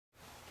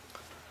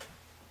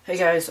Hey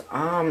guys,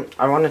 I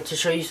wanted to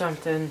show you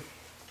something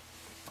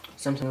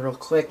real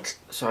quick.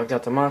 So I've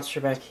got the Monster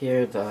back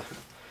here, the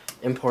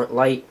Import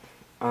Light.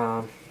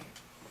 I'm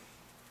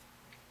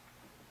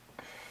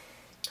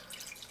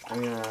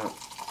gonna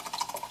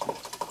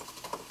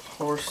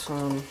pour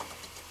some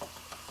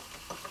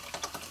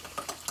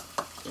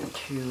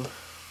into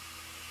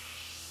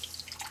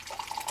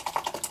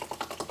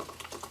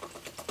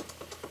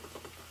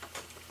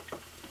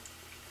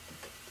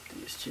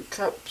these 2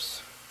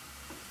 cups.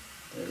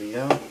 There we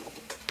go.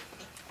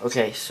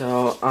 Okay,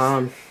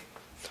 so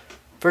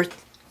first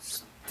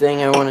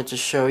thing I wanted to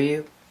show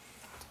you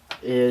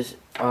is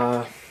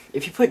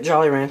if you put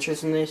Jolly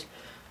Ranchers in these,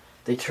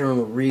 they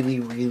turn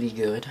really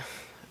good.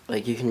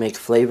 Like, you can make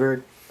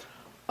flavored.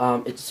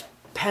 It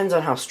depends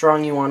on how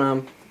strong you want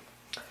them.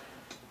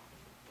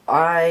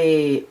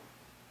 I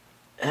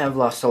have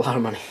lost a lot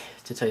of money,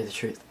 to tell you the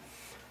truth.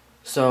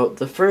 So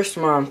the first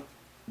month,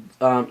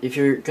 if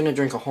you're gonna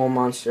drink a whole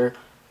Monster,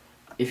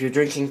 if you're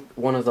drinking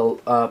one of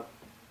the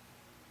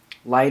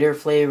lighter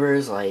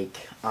flavors,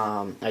 like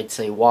I'd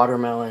say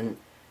watermelon,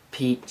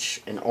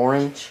 peach, and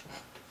orange,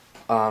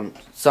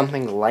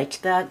 something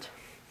like that,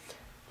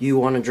 you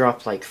want to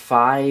drop like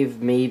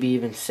 5, maybe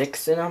even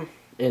 6 in them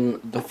in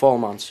the full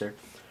Monster.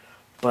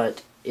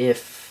 But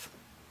if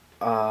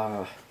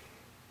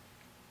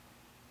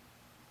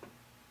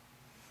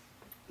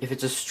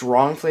it's a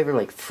strong flavor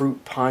like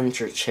fruit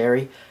punch or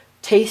cherry,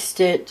 taste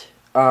it.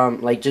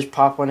 Like, just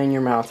pop one in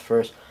your mouth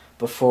first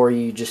before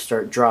you just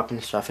start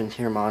dropping stuff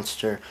into your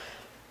Monster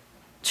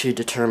to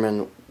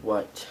determine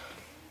what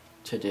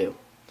to do.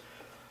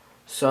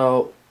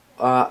 So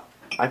I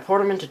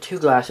poured them into 2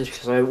 glasses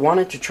because I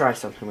wanted to try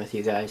something with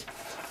you guys.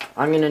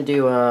 I'm gonna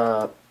do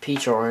a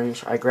peach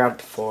orange. I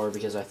grabbed 4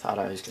 because I thought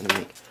I was gonna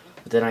make,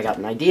 but then I got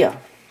an idea.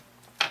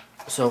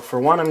 So for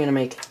one, I'm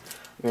gonna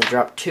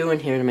drop 2 in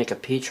here to make a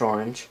peach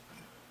orange,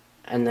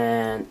 and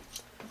then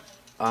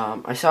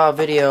I saw a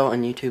video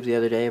on YouTube the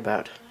other day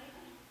about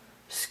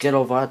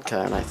Skittle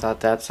vodka, and I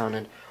thought that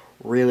sounded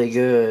really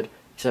good.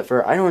 Except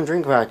for, I don't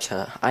drink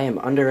vodka. I am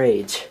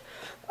underage.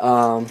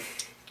 But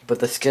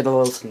the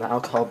Skittles and the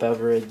alcohol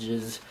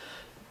beverages,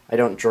 I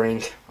don't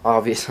drink,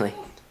 obviously.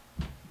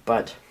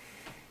 But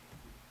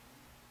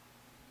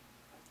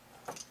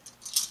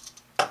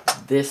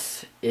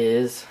this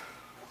is...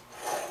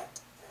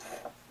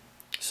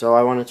 So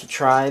I wanted to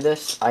try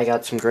this. I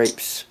got some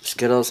grape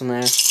Skittles in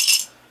there.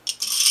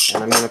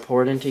 And I'm going to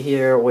pour it into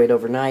here, wait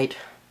overnight.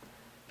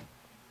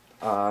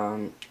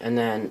 And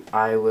then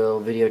I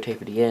will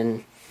videotape it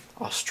again.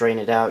 I'll strain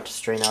it out to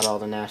strain out all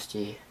the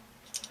nasty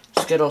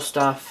Skittle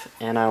stuff,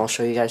 and I will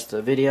show you guys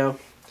the video.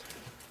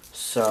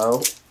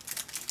 So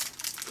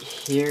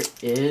here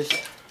is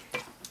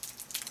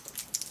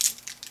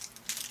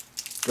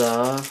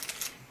the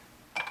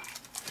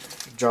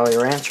Jolly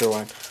Rancher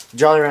one.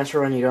 Jolly Rancher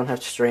one, you don't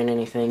have to strain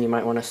anything. You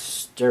might want to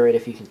stir it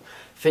if you can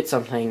fit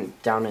something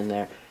down in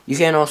there. You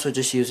can also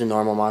just use a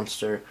normal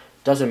Monster.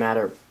 Doesn't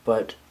matter,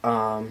 but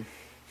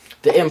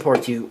the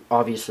imports you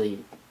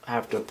obviously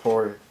have to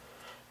pour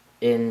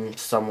in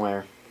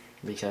somewhere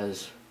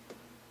because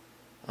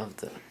of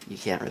you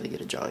can't really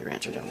get a Jolly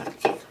Rancher down there.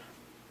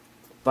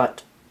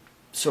 But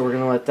so we're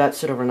gonna let that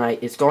sit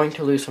overnight. It's going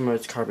to lose some of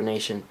its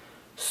carbonation.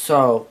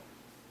 So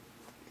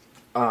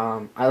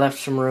I left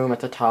some room at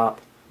the top.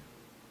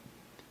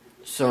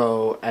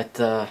 So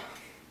when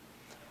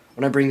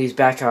I bring these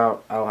back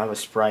out, I'll have a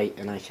Sprite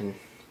and I can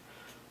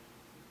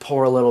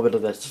pour a little bit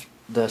of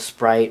the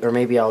Sprite, or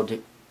maybe I'll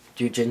do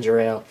ginger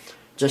ale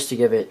just to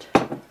give it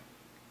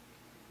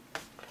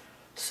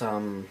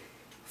some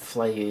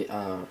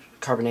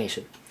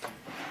carbonation.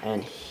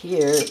 And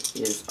here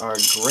is our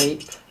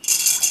grape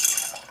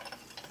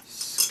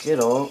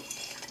Skittle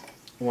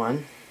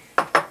one.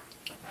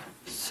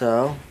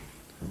 So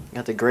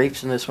got the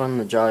grapes in this one,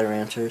 the Jolly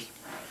Ranchers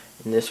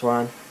in this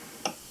one.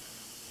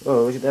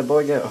 Whoa, look at that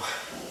boy go.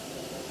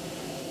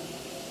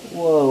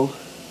 Whoa.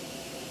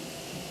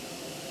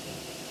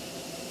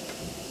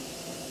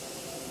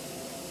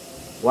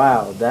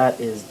 Wow, that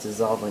is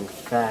dissolving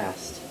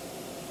fast.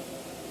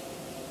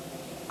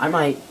 I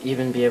might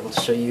even be able to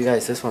show you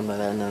guys this one by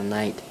the end of the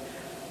night.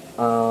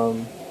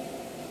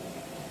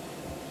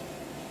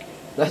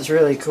 That's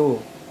really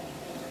cool.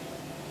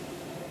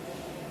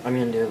 I'm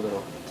gonna do a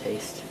little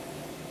taste.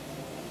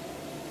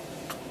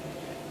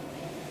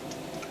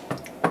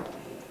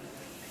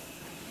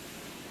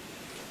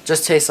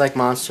 Just tastes like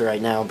Monster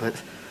right now,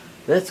 but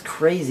that's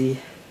crazy.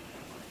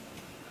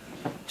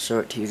 I'll show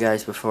it to you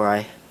guys before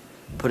I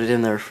put it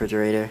in the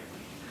refrigerator.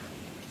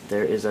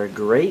 There is our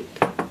grape,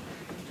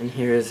 and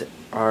here is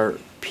our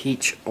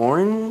peach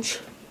orange.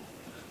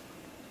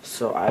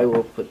 So I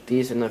will put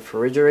these in the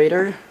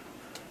refrigerator.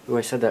 Ooh,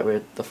 I said that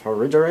with the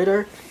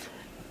refrigerator.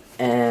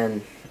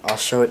 And I'll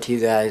show it to you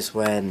guys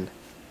when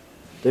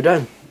they're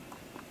done.